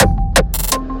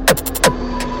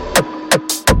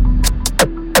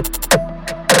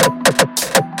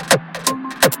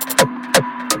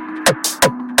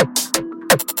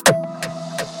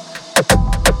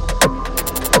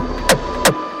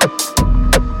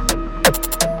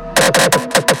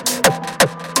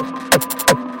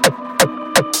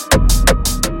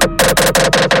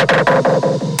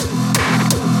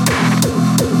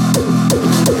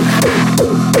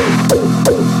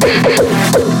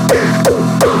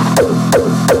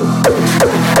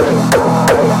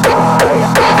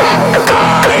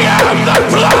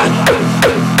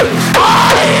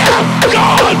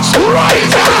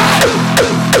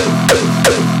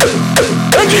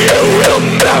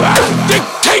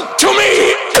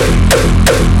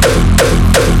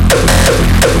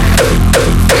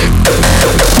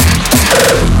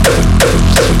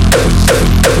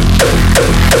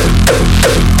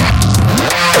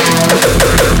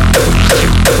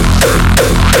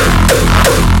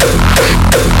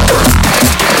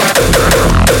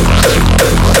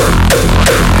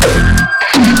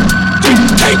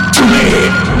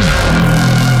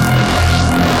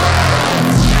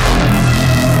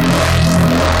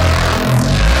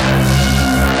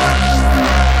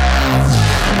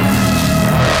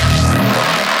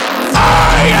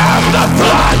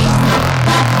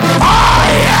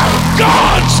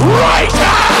God's right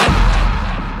hand!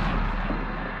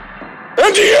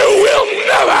 And you will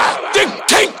never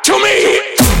dictate to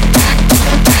me!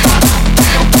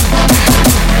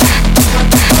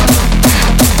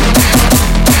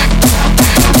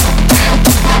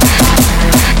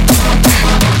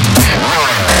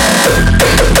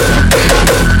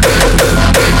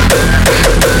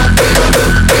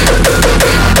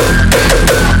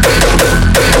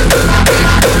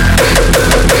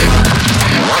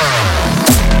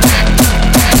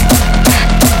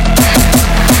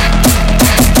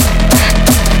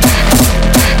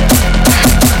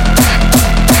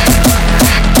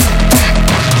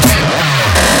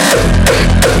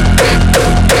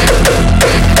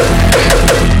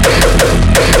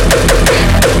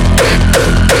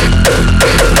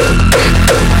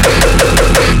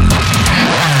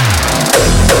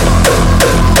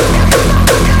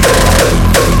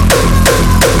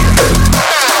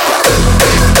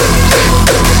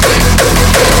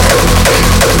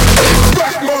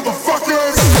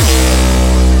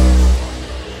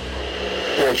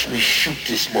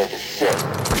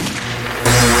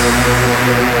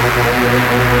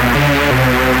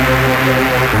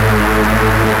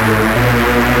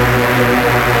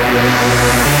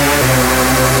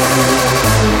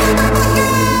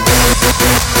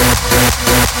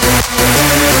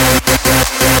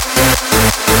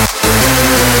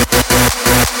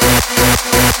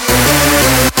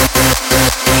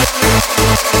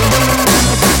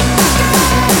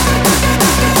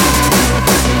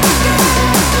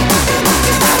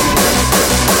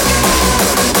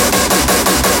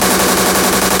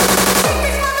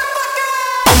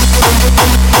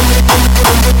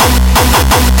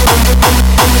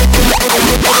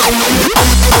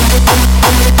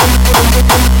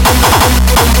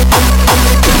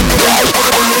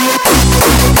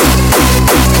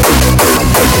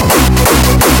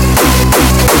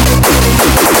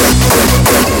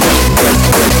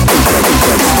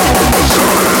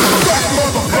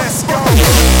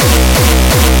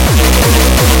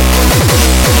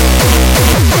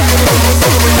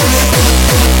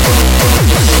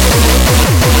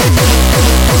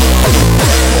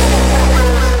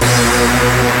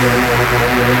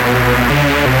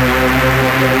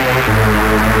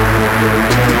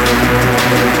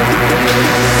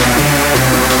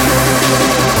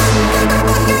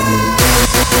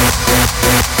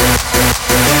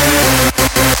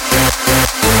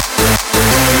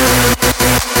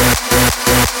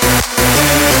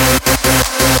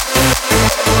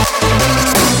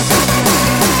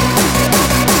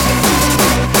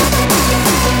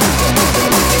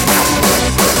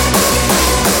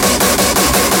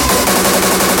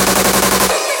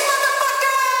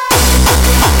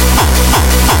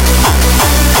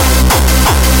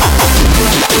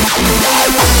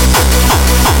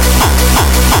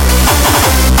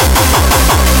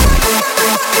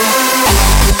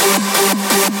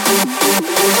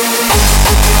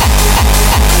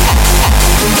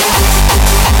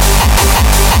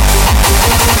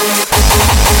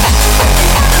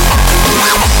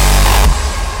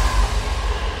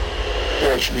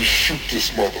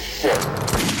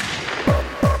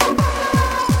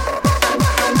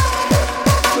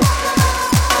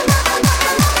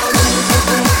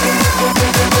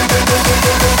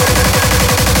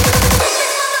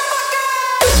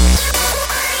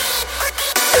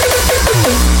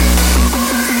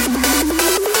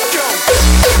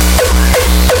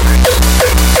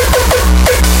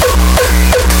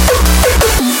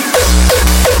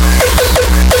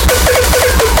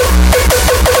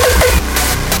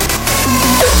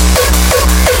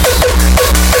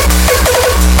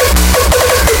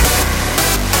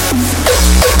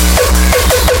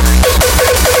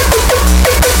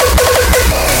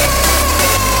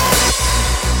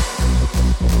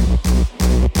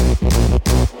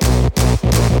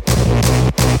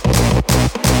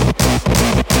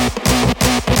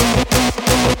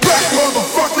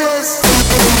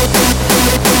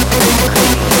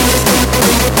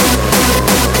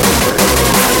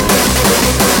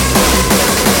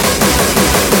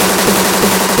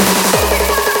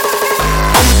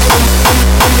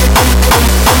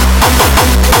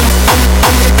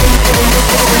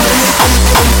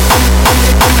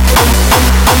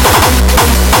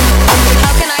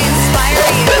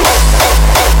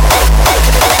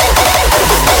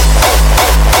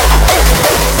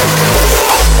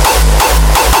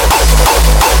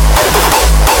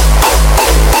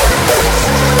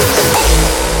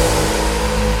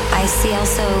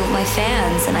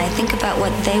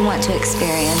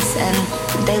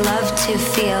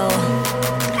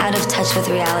 out of touch with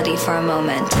reality for a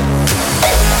moment.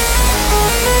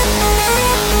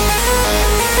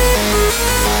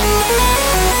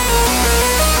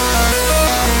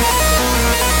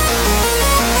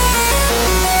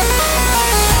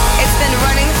 It's been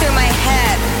running through my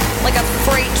head like a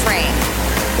freight train.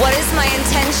 What is my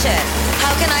intention?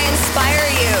 How can I inspire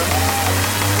you?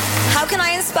 How can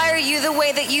I inspire you the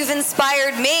way that you've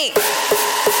inspired me?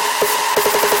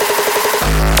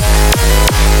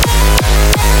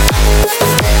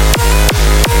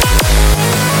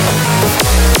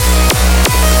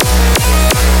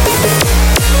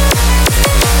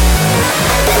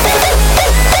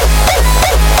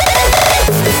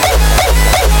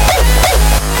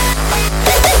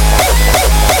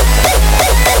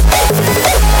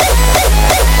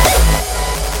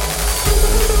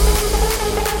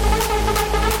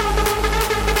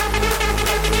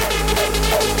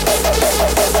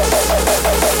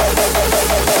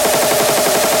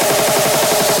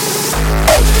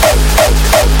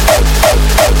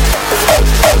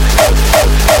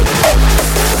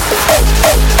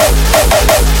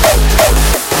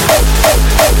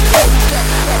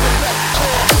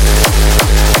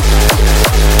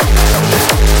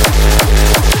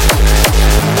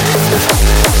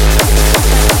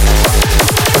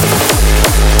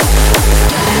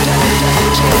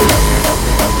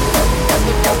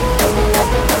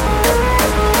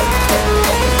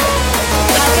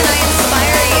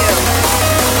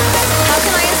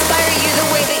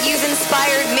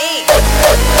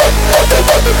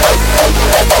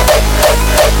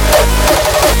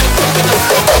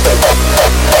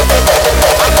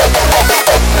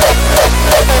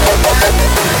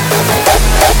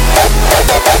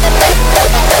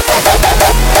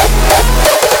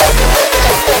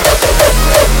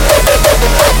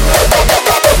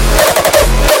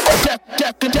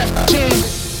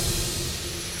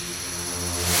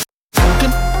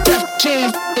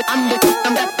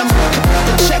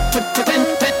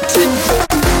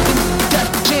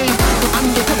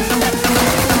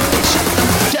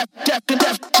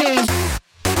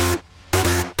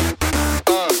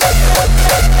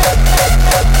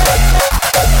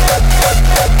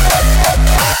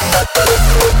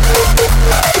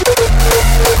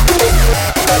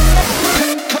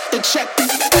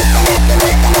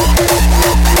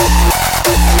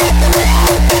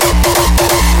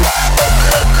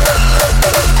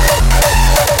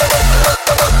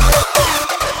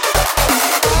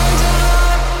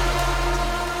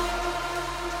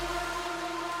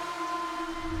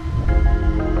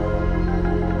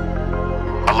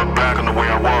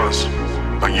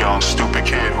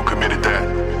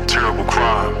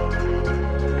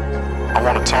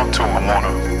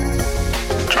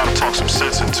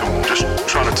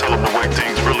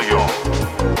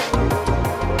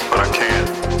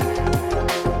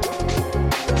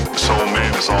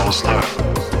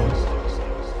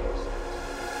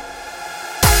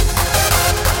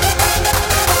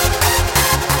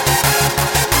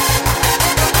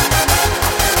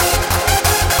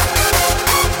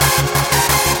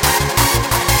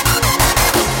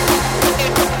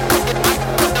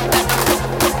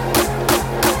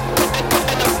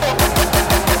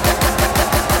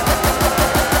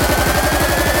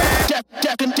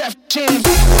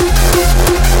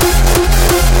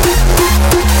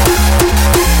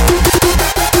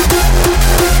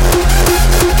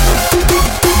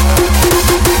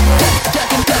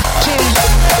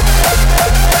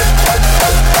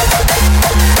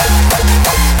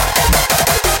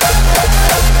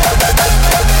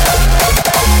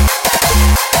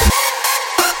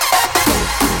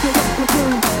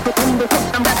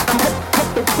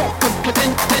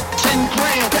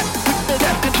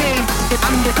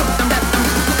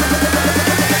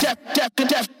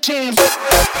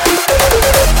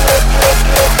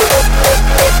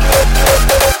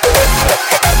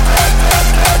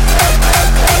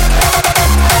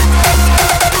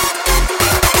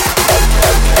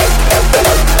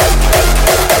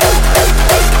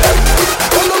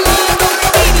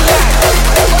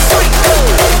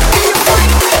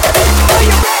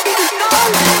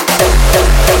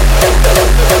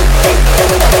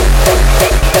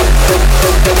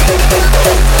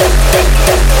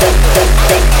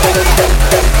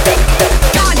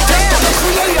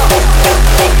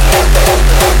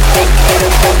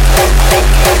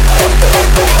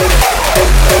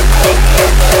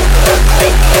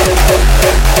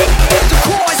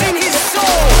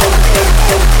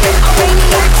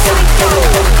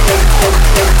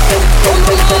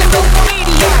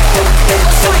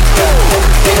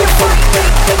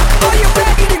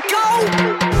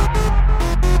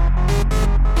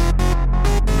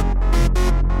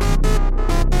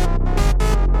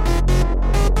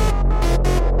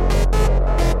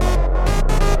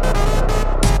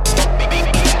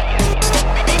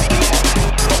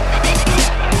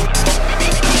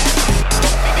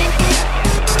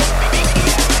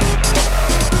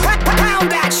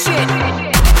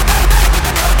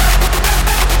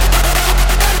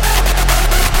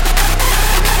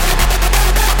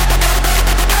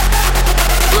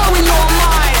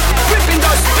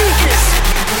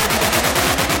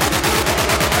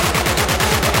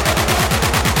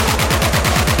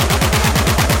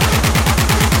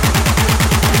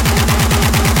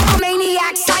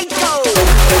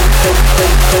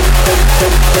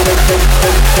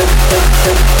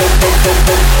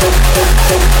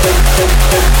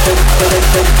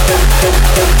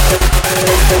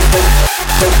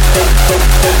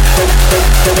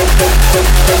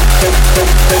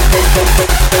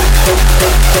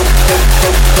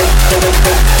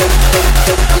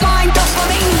 Mind of a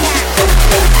maniac.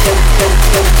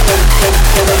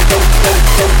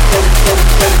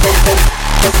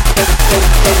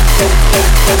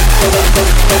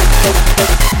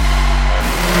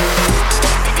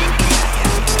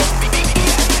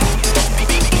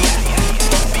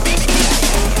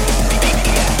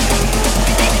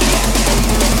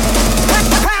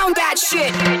 Pound that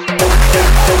shit.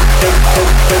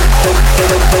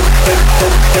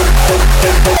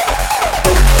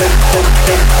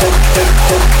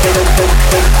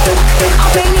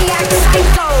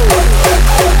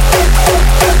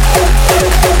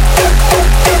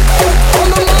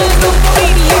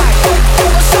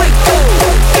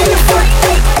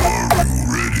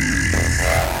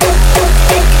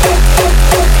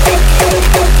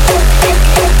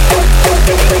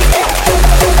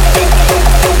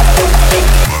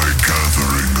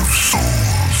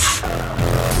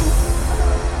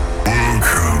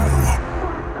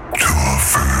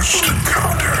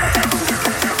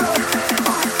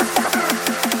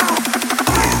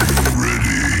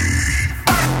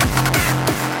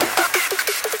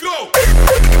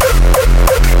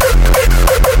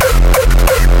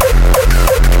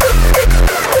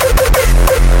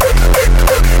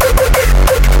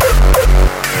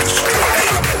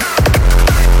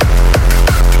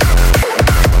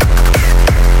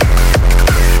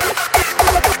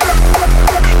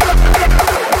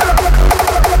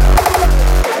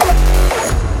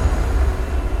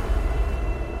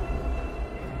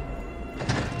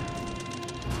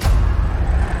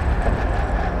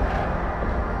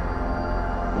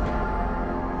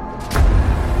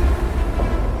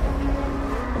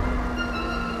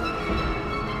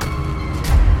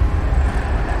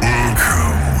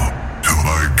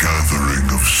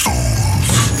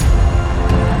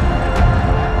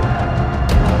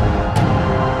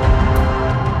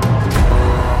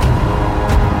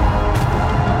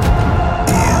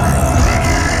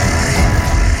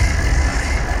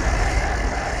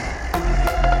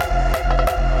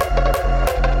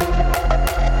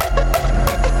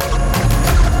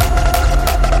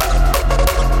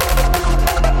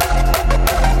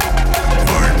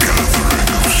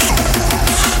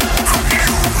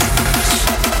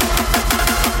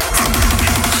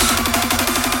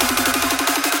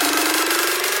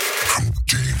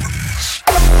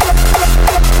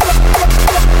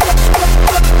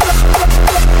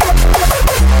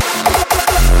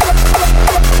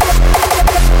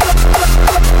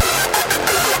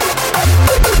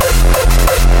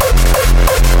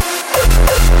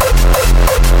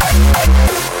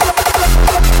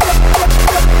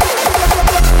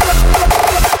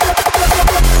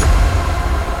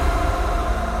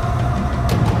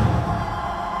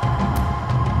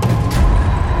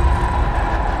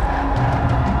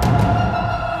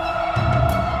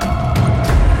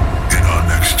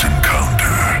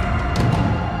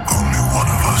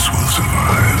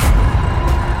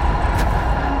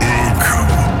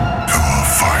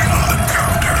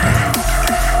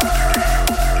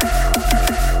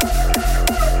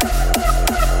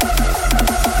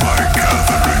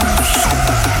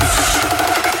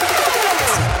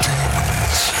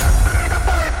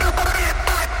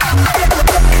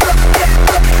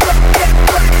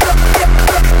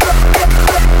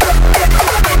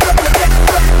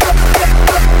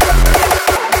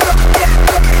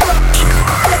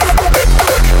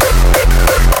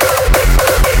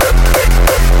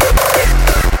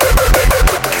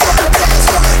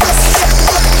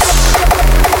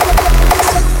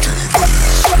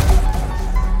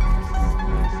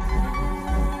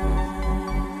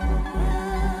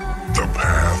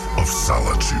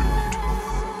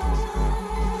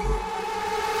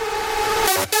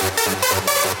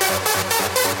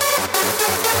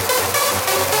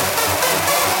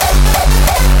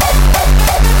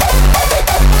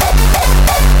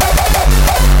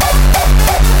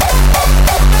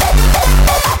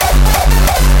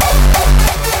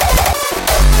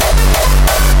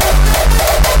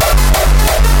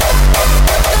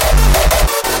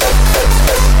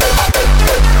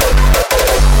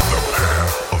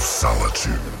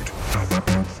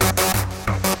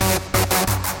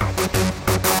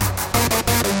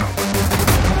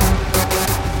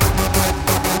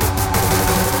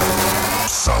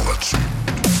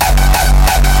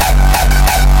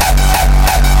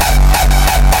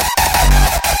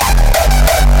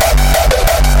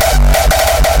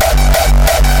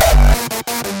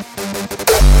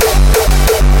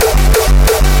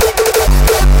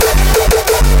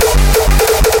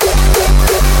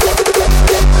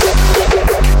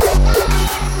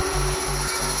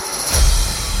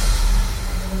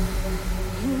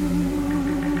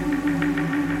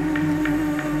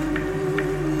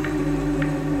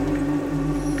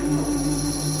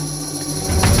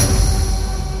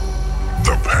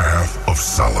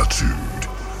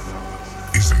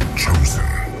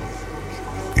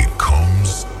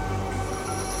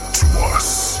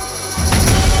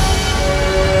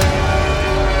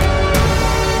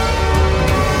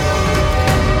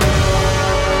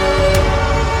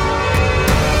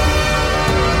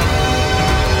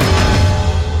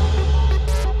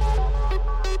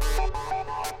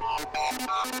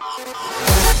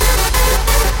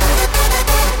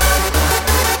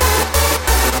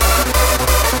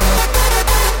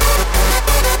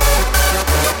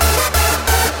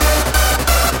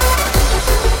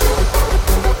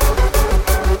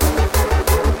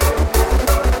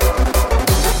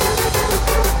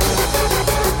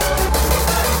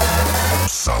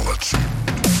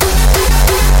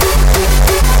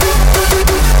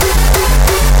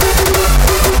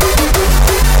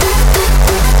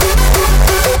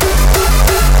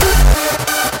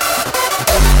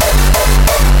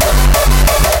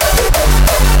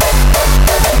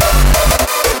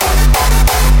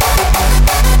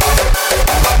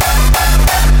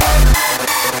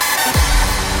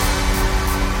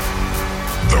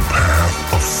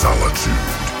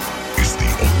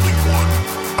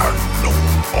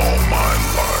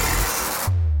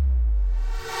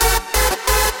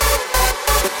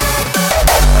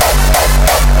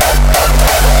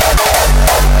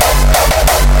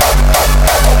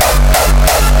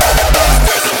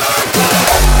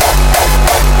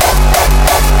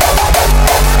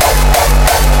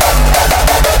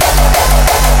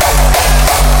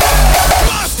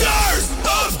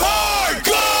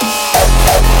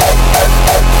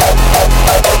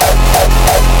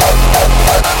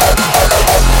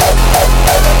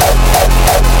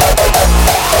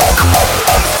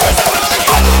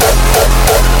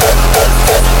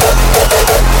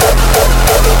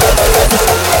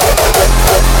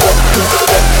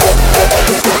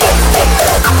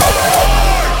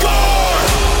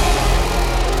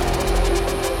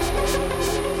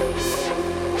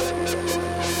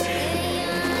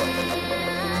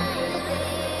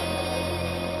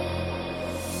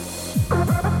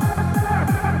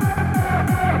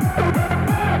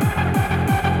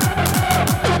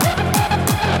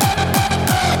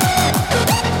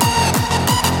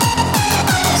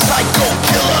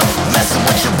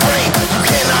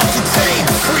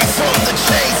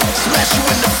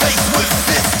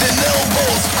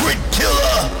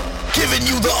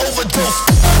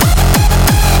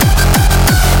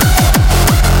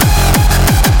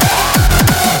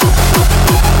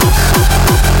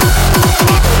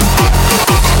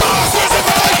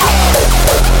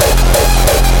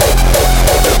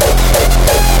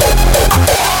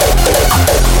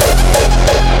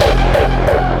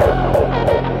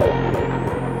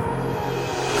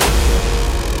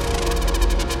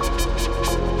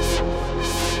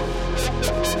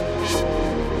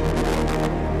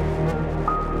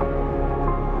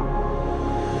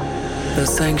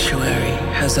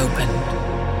 has opened,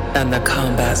 and the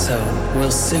combat zone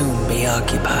will soon be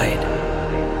occupied.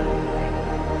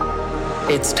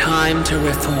 It's time to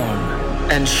reform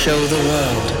and show the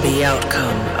world the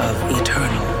outcome of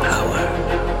eternal power.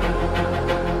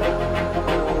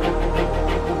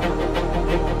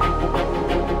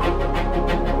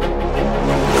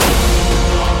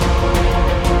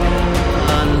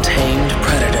 Untamed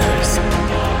predators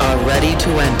are ready to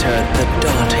enter the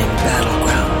daunting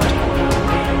battleground.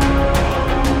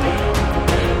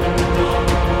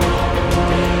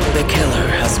 The killer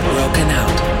has broken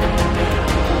out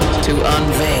to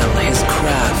unveil his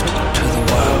craft to the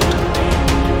world.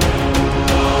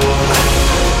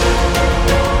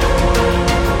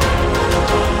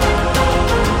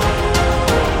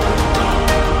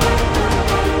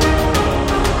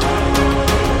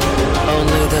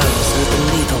 Only those with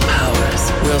lethal powers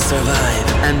will survive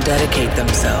and dedicate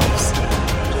themselves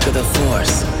to the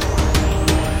force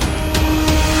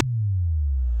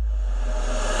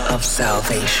of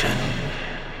salvation.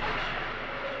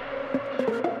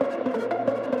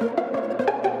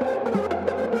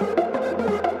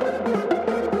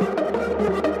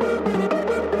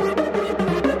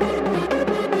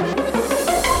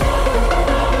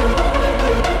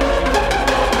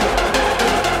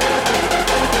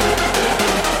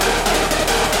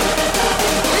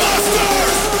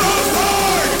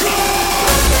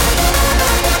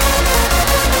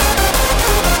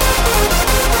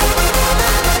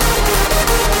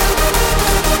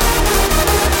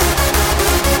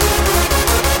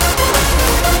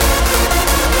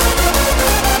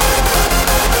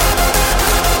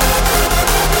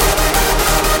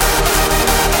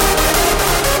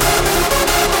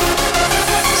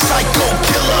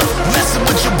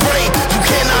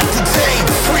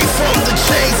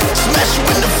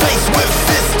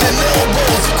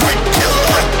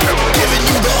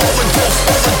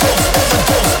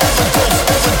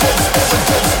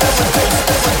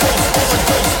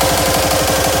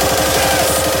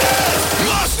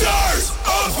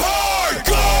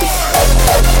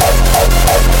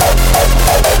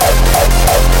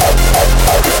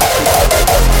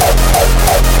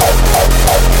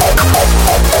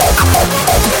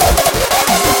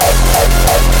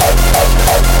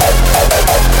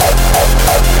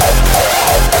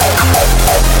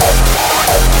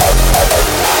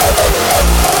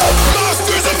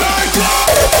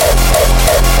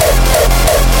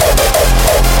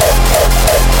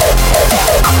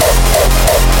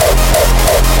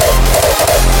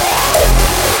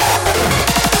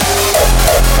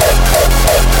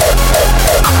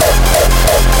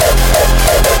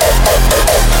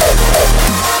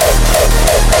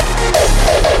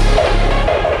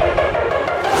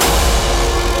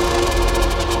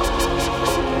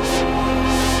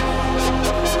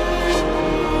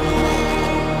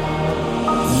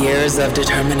 Of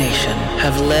determination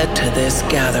have led to this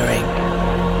gathering.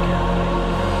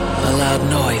 A loud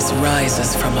noise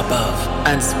rises from above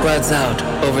and spreads out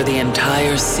over the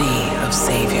entire sea of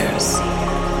saviors.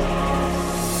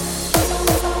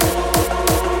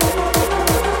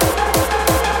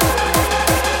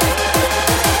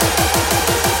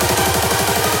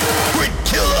 Quick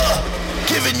killer,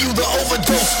 giving you the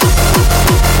overdose.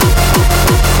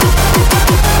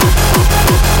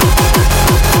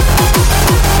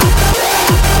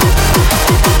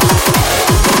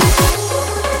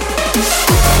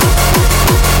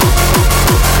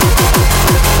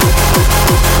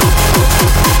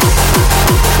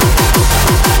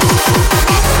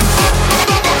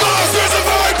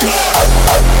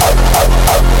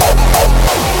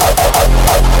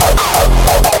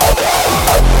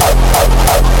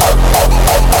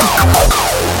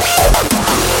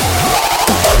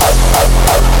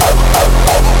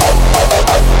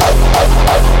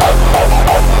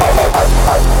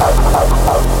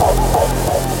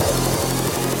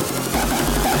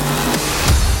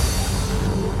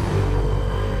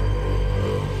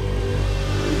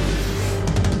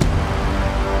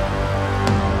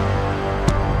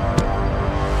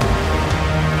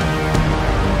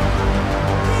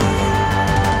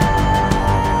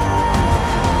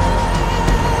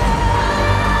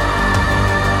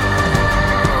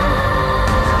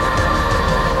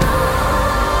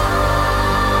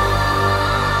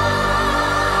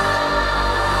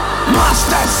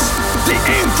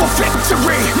 for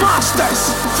victory.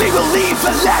 Monsters, they will leave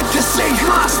a legacy.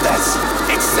 Monsters,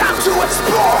 it's time to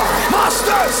explore.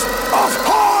 Monsters of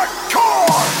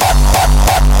Hardcore.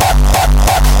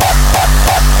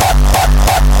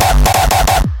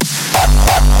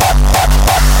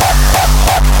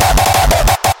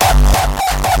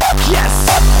 Yes.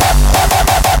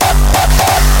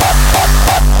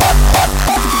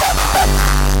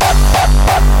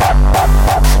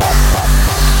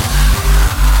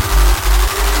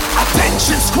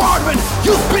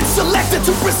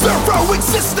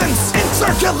 distance,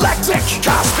 intergalactic,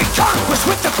 cosmic conquest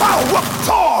with the power of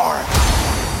Thor.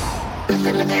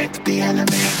 Eliminate the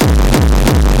enemy.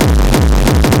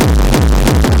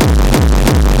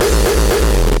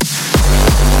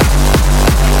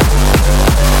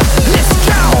 Let's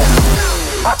go!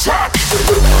 Attack!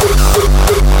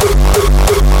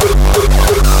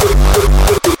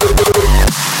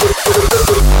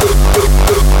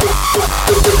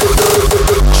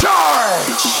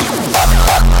 Charge!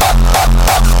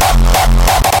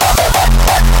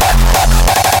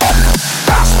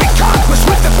 Cosmic conquest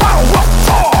with the power of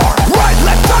Thor! Right,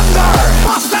 left, thunder!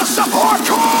 Monsters of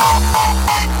hardcore!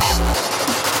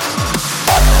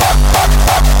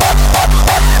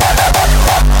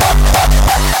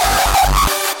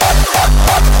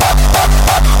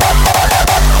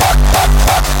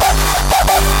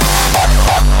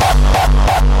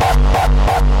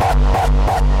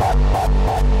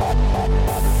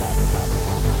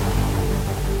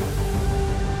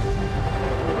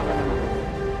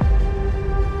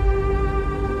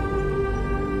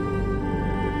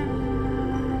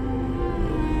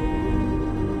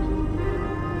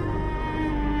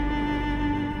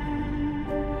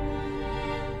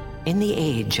 In the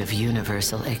age of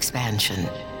universal expansion,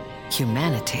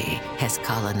 humanity has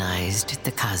colonized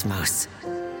the cosmos.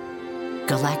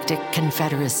 Galactic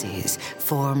confederacies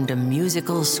formed a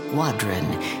musical squadron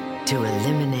to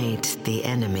eliminate the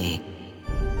enemy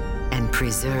and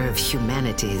preserve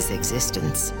humanity's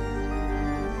existence.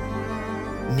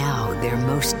 Now their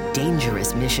most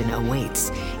dangerous mission awaits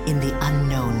in the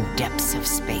unknown depths of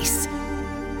space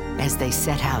as they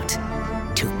set out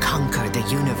to conquer the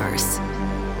universe.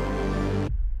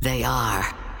 They are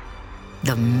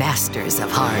the masters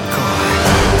of hardcore.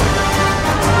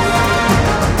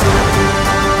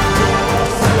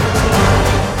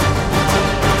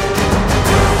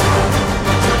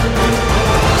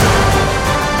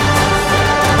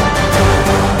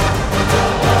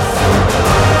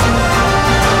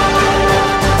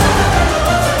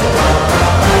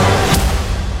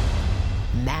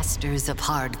 Masters of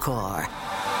hardcore.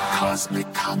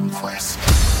 Cosmic conquest.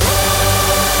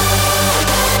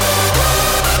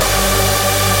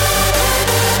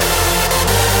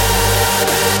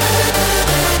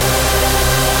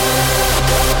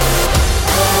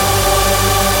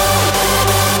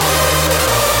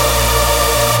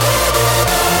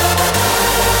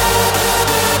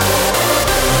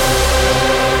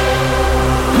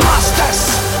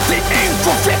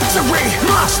 Victory,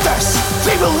 masters,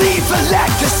 they will leave a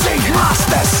legacy.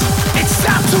 Masters, it's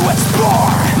time to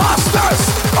explore. Masters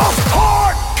of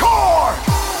hardcore.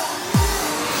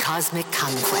 Cosmic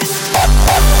conquest.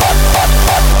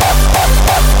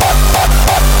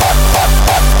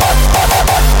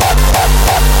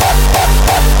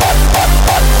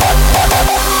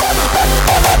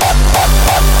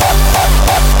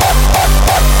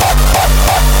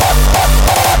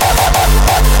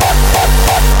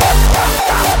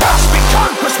 Cosmic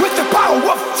conquest with the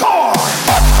power of Thor.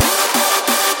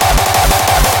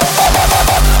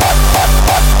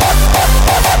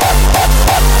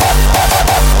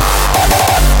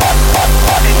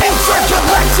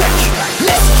 Intergalactic,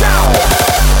 let's go.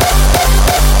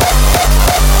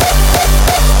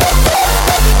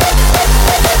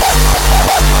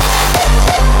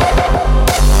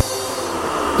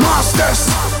 Monsters,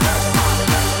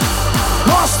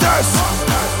 monsters,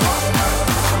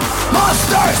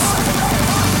 monsters,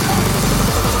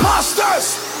 masters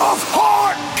of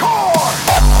hardcore.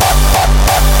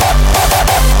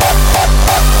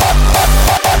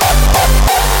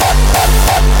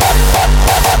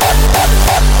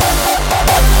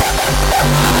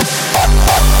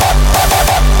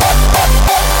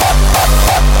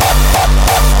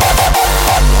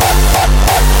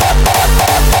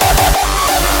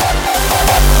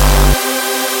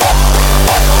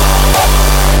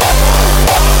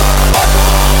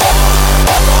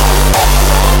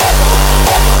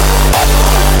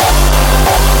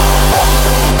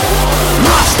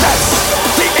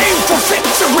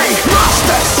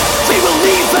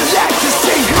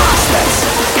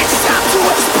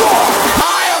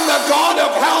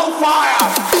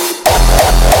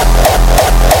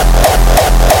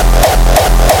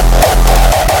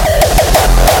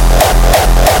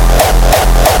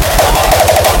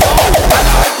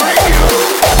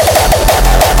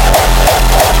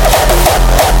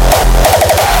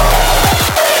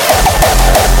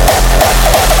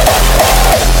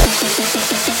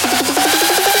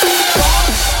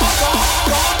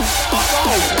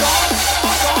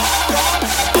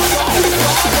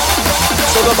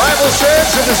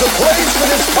 It is a place that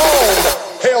is called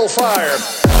Hellfire.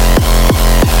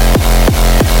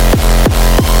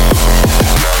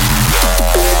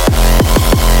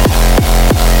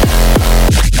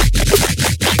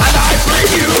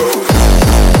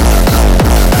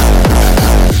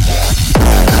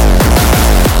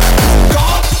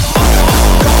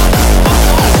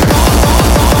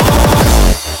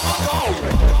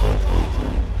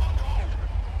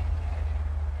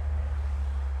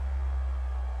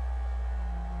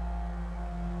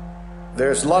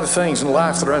 There's a lot of things in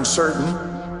life that are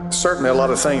uncertain. Certainly a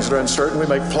lot of things that are uncertain. We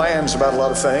make plans about a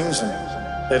lot of things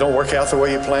and they don't work out the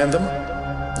way you planned them.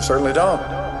 They certainly don't.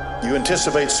 You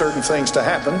anticipate certain things to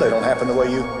happen. They don't happen the way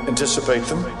you anticipate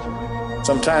them.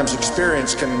 Sometimes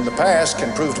experience in the past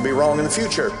can prove to be wrong in the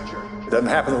future. It doesn't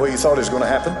happen the way you thought it was going to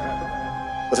happen.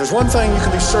 But there's one thing you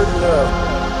can be certain of.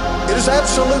 It is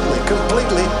absolutely,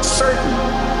 completely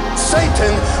certain.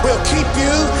 Satan will keep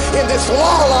you in this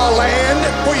la-la land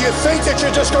where you think that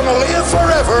you're just going to live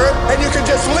forever and you can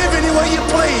just live any way you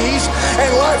please and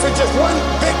life is just one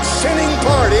big sinning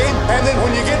party, and then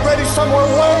when you get ready somewhere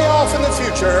way off in the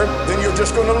future, then you're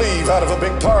just going to leave out of a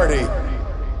big party.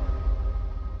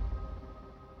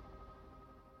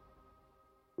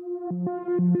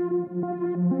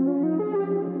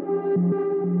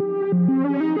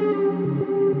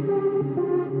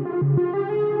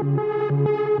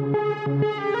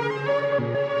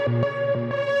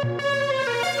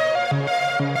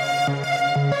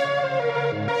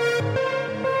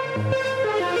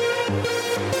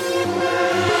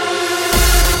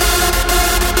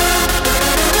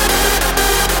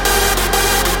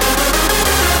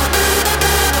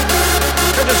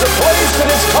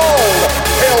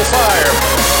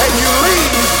 And you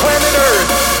leave planet Earth,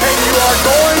 and you are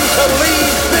going to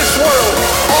leave this world.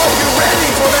 Are you ready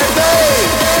for that day?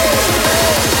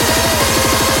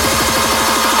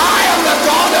 I am the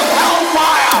God of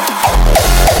Hellfire!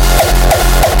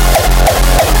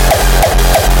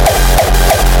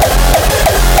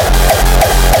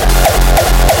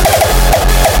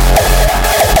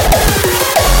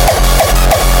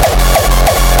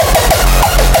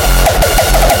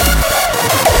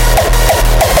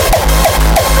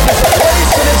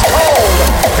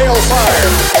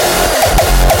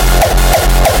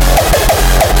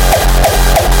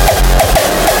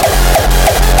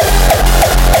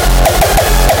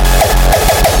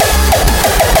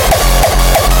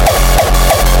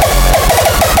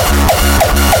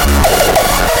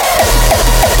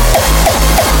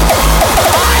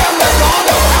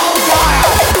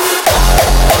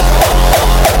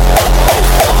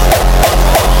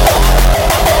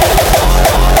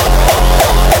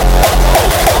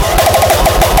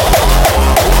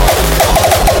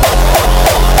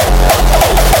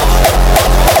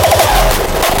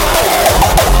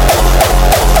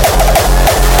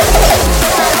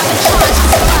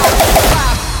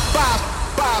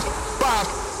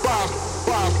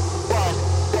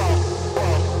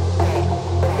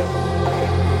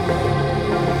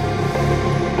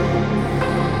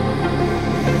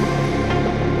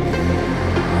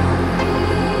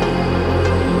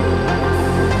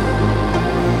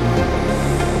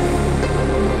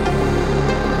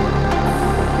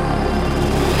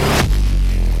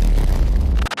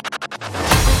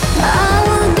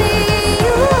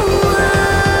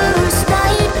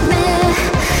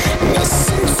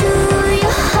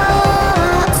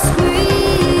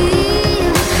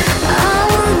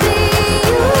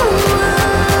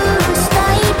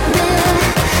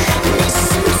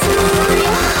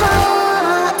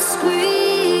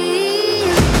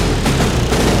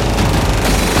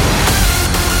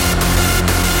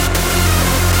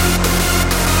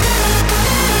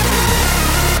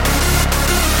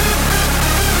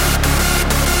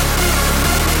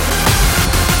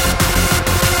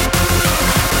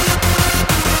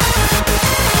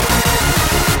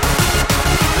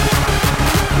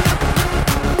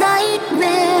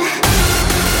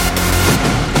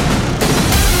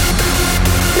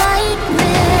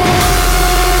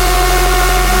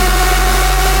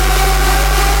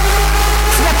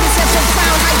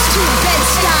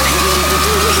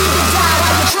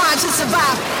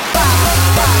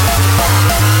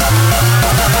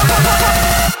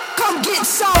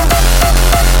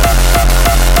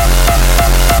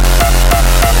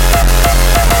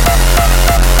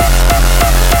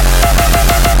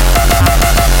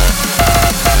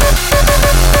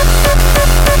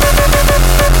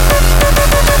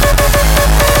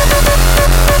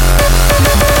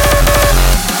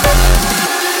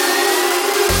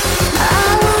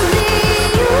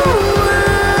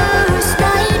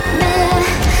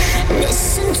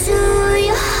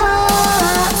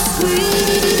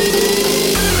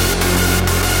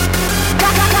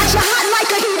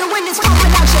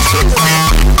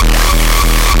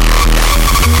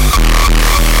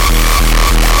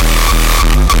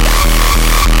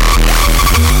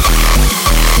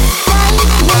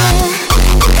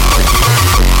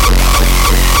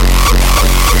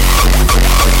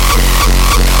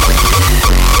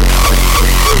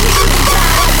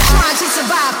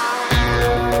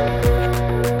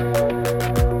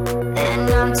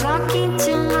 I'm talking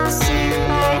to myself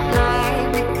at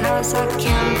night because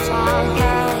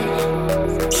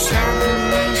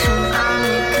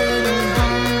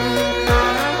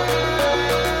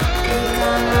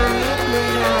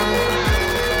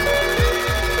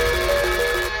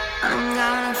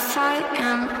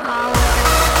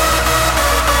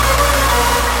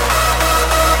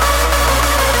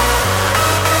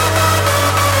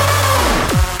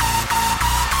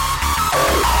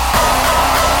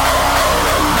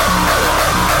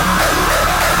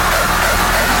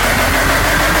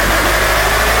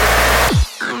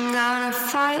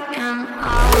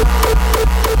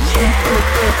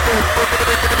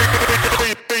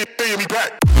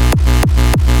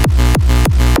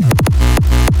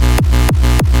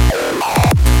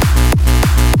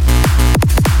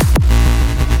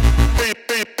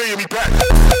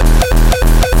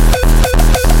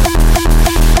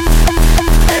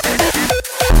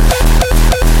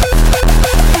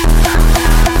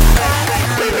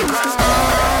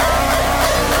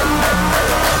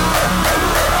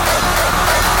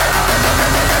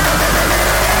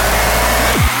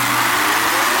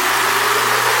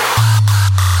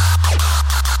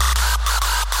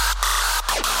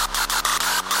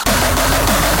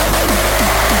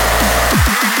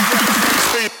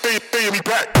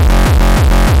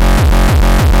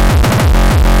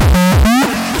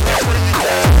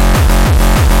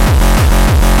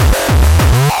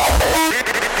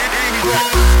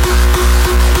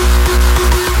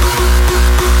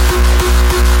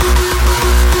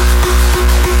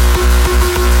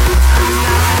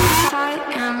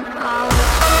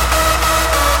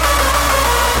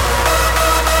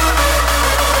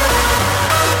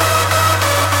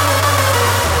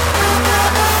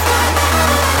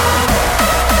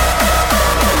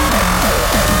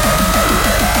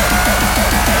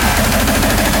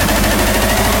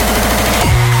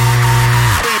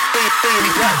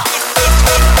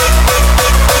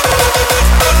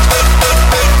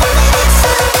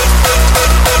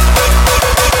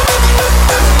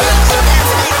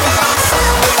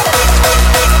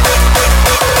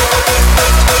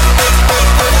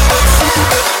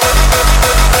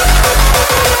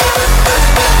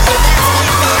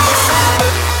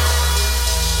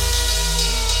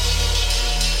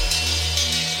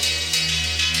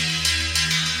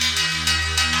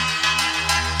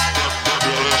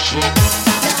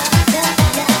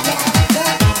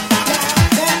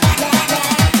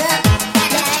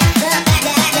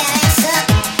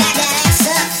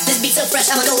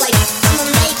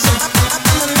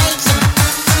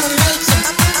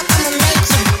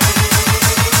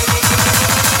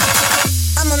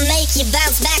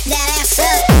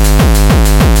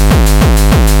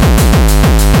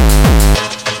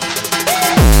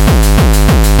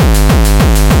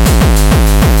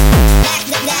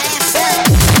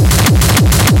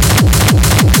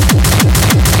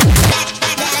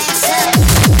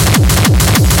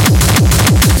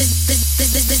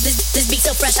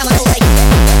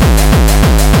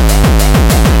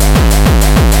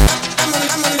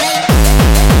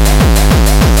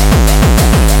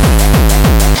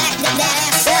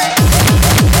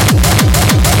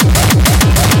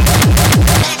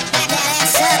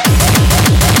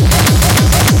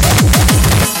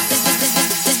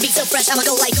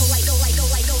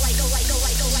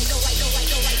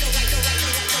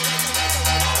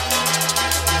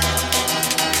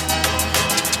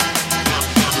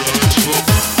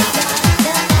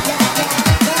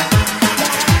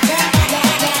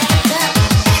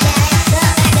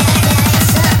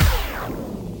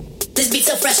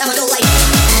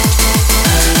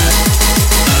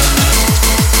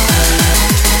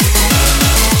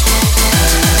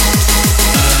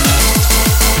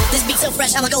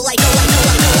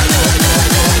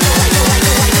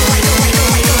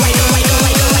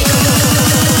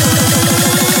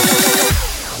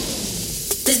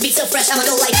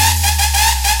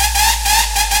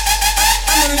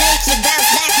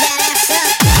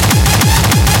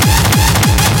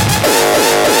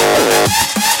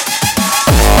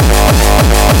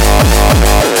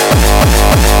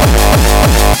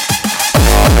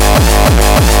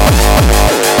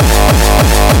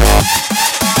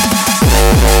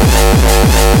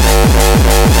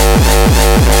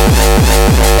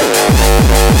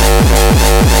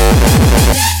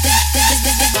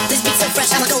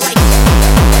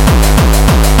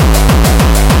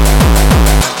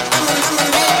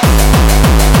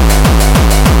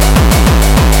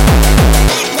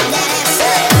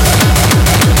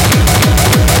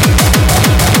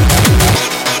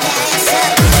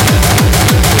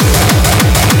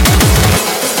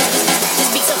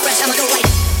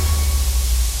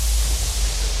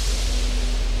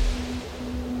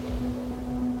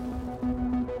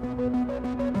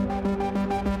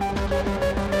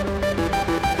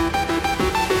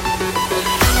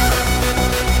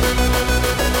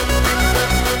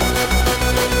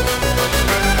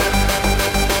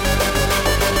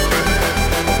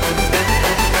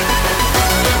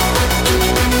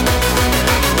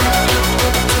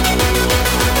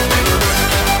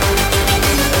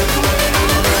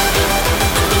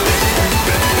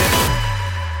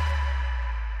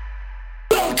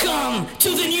Welcome to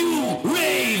the new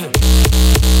rave.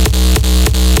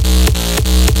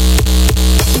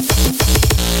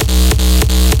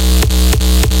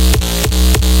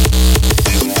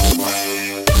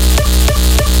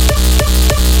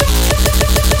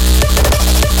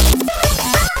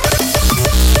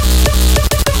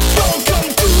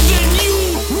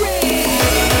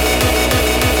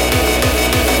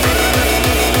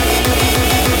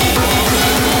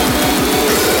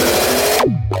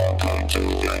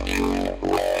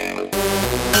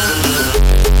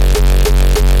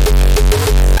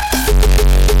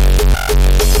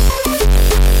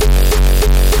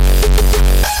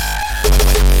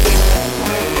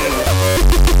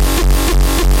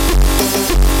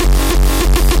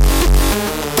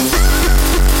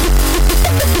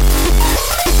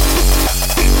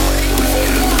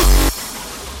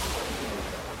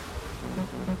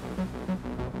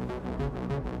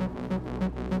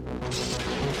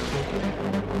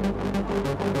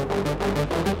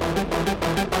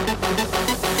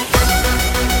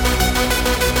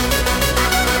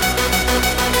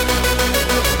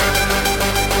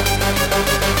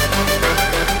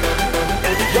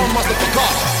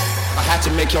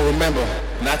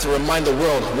 To remind the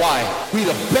world why we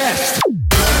the best.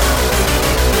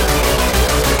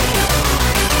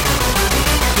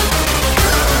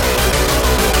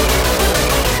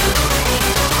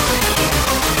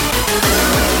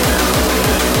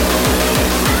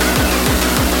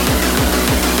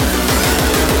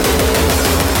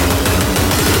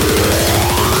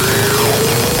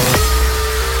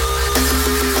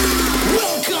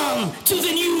 Welcome to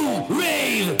the new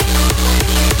rave.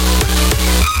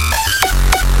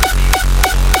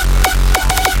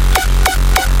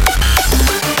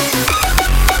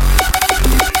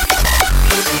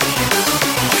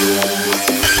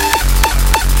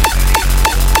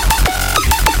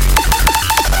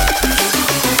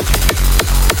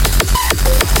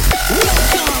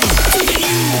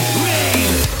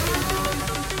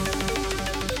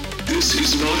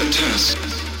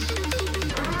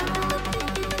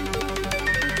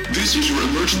 This is your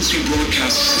emergency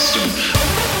broadcast system.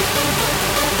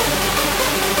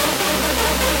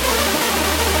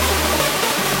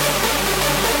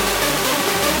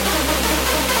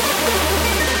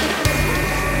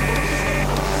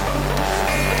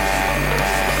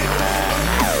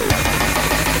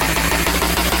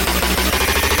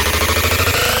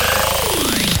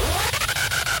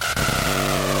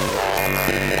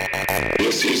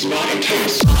 This is not a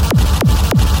test.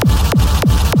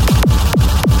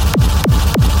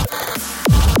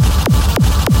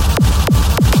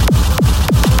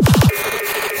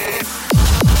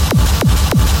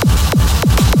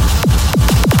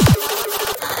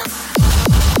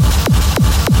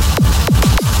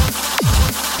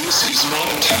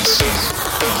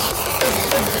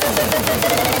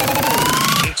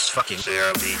 It's fucking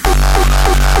therapy.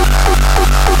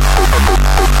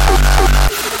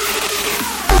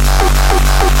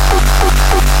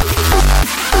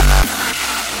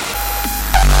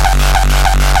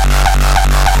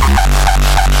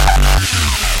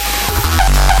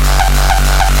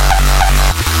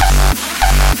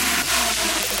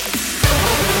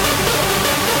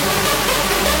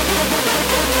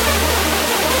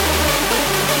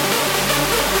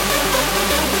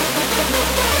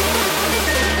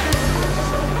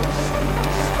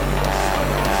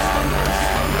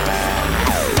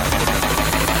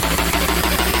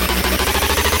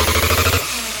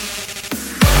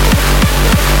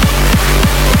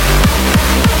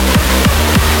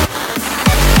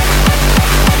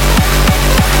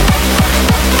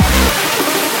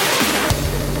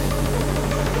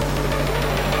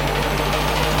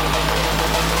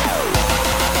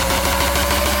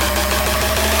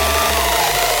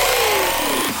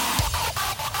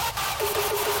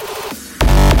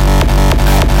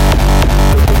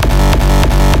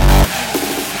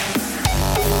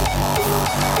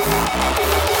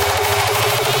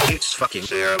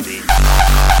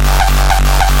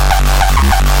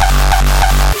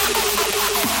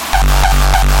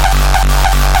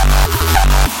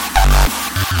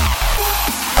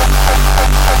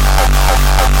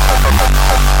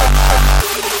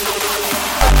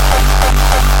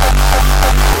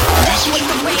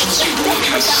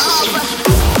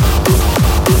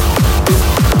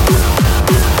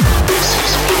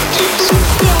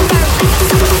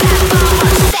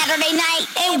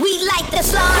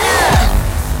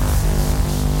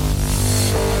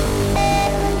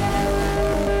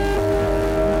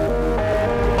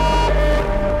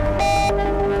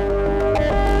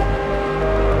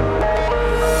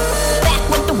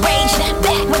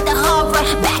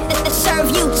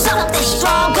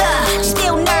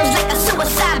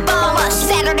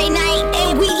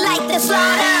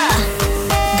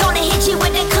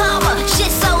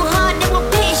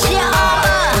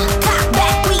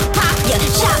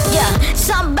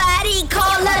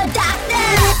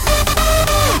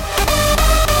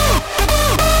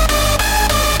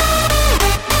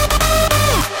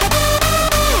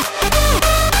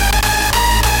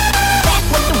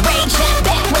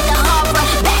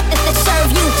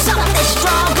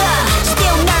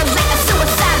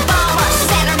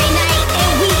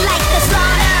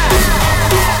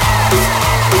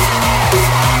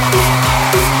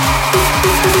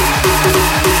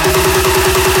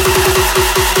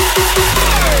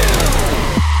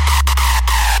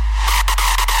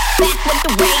 back with the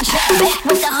rage, back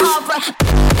with the horror.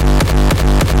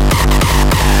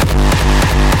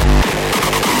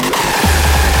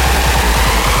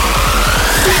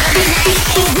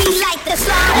 We like the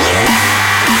slaughter.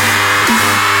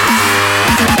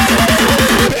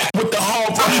 With the horror.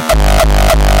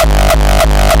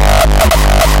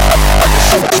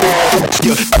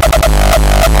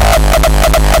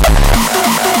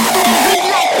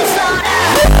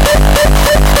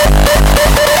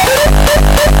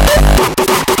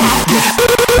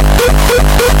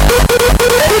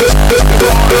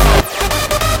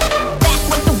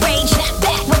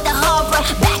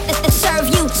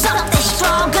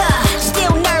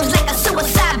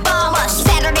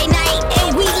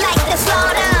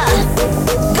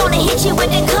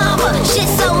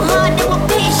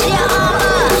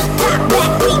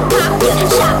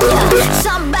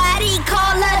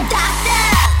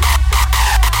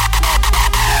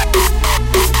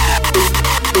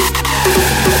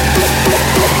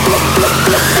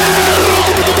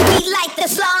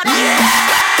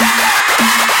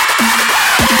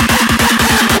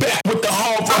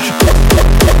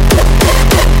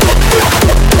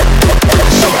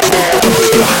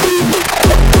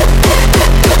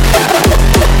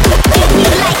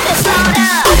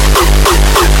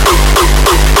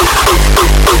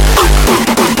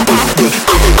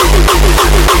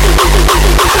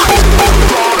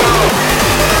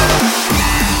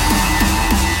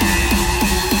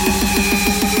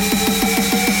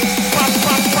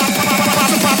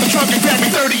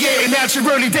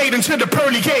 early date into the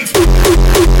pearly gates.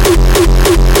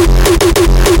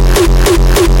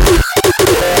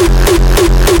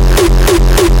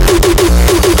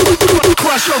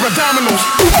 Crush your abdominals.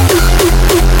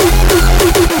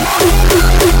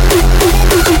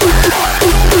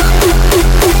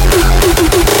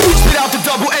 Spit out the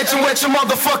double edge and wet your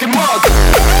motherfucking mug.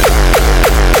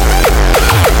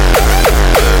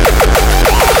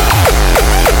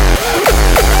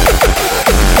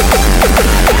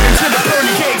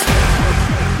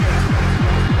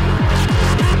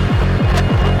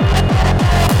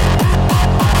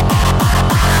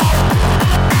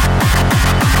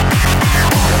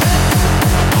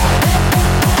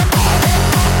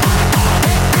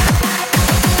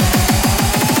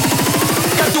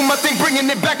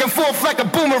 It back and forth like a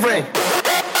boomerang.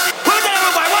 Who's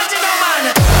everybody? What's it on,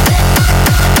 man?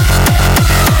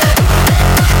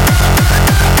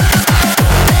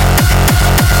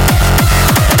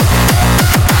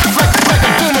 Like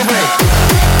a boomerang.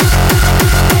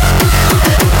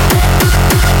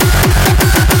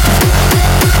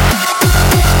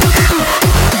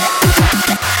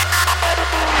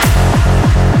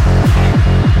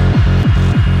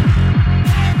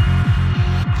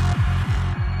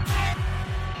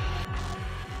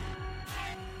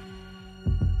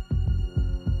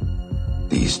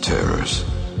 These terrors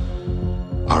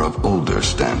are of older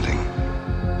standing.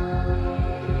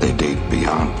 They date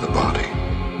beyond the body,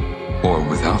 or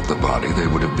without the body they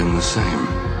would have been the same.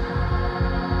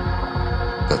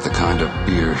 That the kind of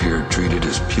beer here treated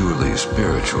as purely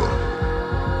spiritual,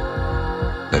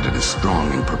 that it is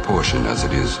strong in proportion as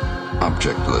it is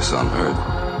objectless on earth,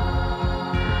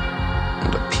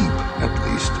 and a peep, at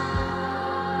least,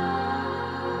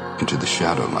 into the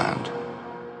shadowland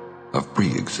of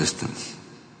pre-existence.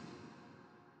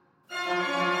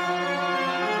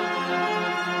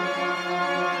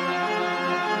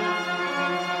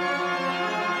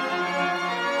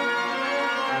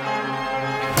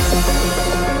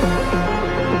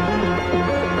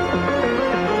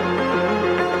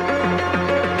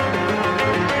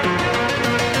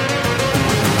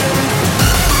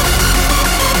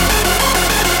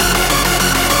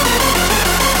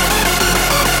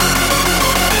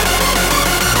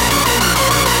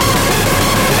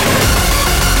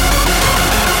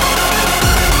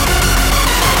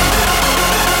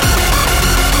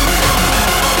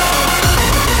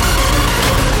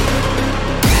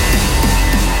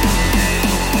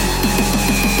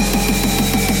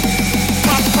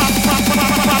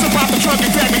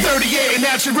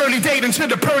 Early date into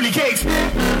the pearly gates. Who's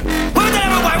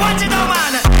everybody? What's it on,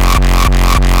 man?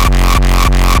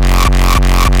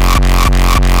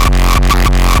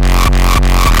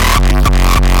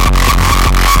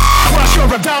 Crush your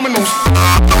abdominals.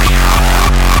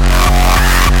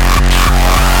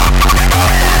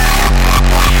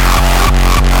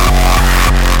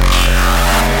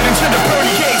 Into the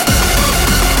pearly gates.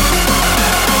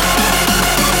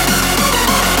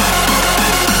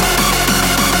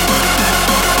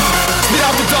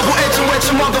 Double edge and wet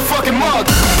your motherfucking mug.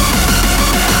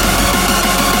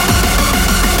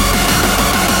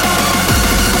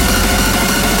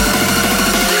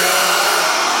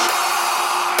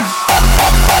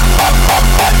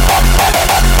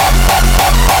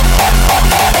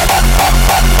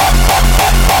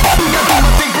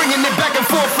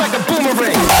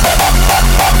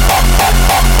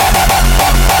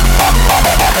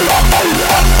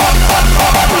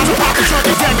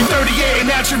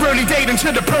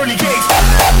 to the pearly gates.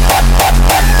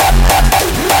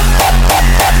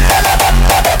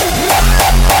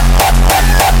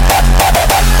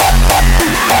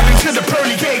 Driving to the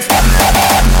pearly gates.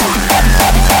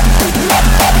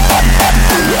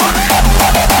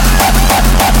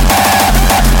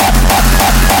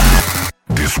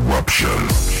 Disruption.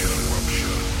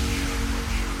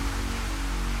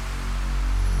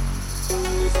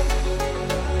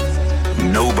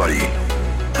 Nobody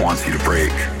wants you to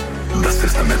break the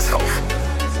system itself.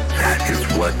 That is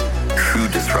what true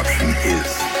disruption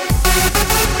is.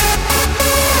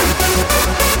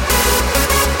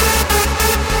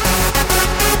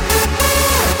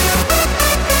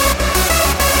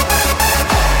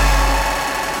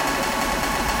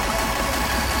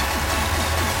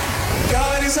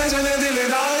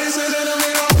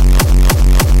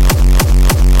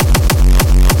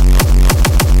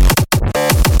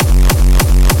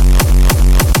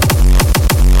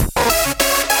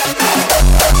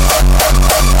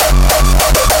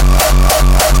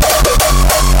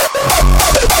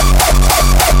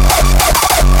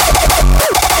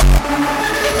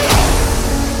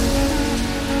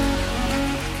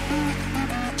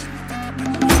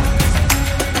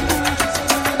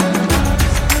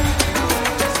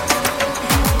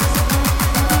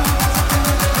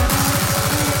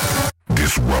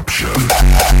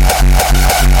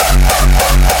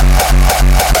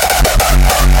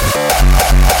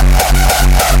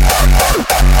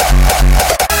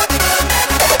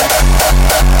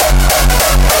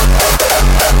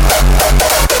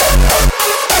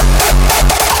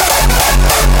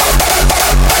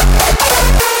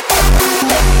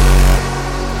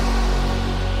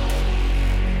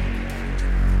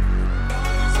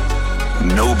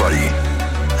 Nobody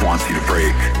wants you to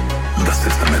break the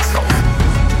system itself.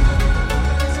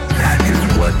 That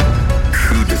is what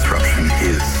true disruption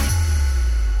is.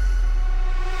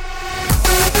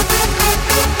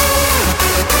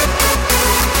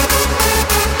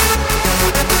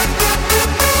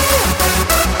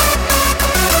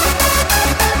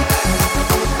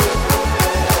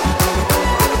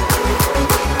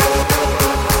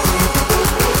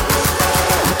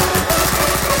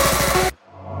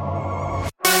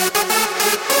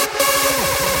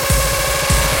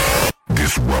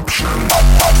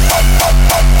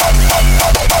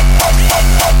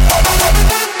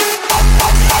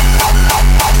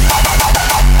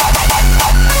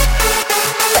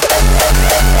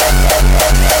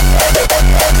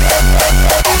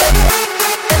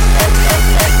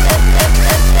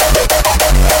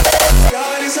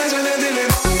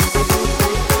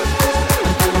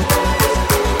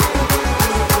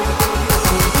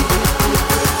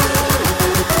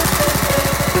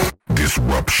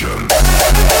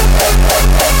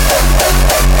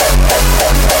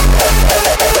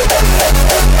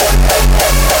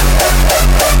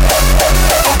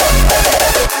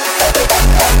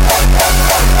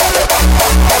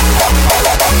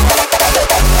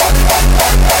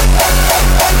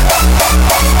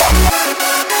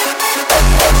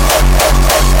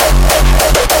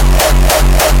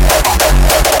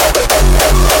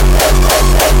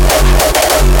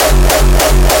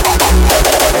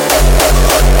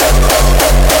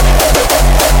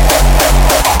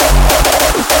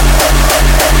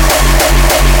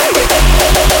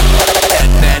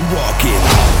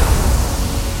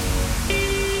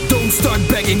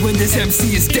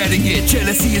 MC is getting it.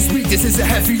 Jealousy is weak, this is a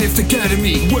heavy lift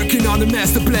academy. Working on a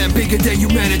master plan bigger than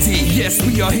humanity. Yes,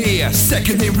 we are here,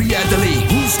 second in reality.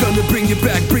 Who's gonna bring you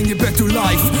back to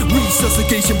life?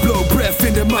 Resuscitation, blow breath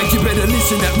in the mic. You better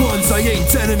listen at once, I ain't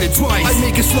telling it twice. I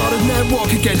make a slaughtered man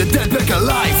walk again, the dead back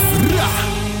alive.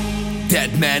 Rah!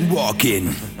 Dead man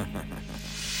walking.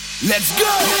 Let's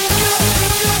go!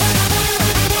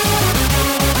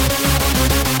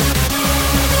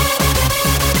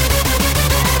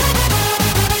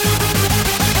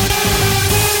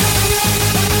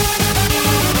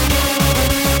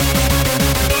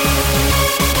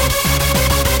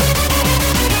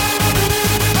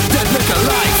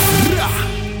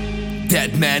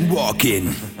 Dead man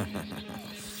walking.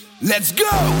 Let's go!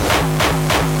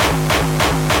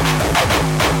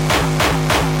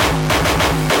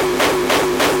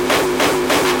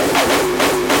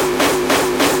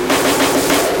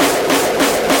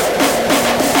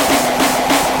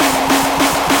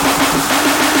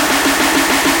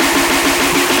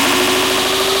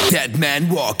 Dead man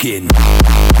walking.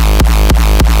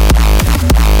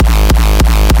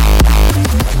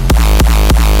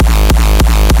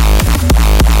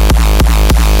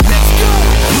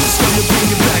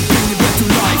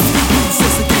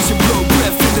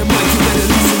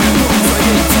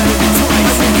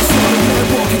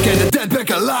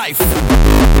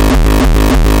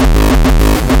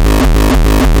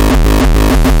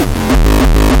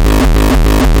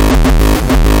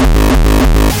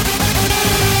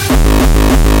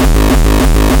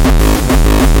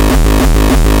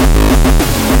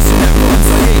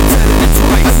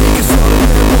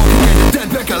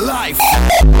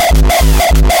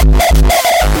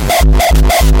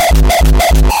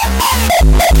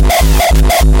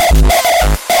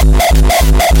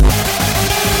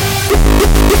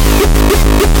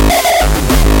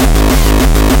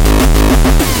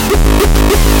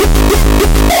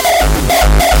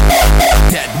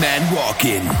 man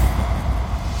walking.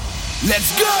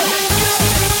 Let's go!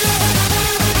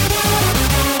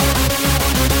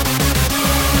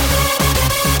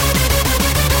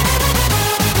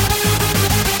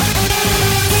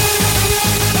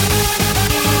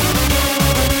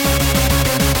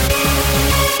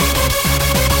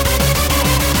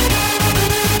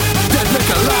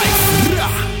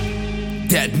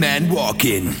 Dead man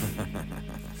walking.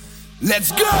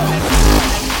 Let's go!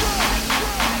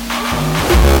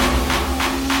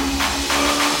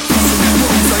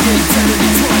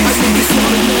 I think it's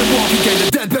not a man walking, get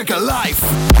the dead back alive.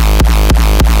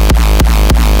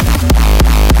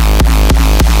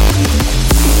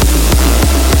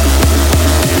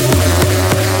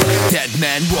 Dead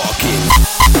man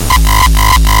walking.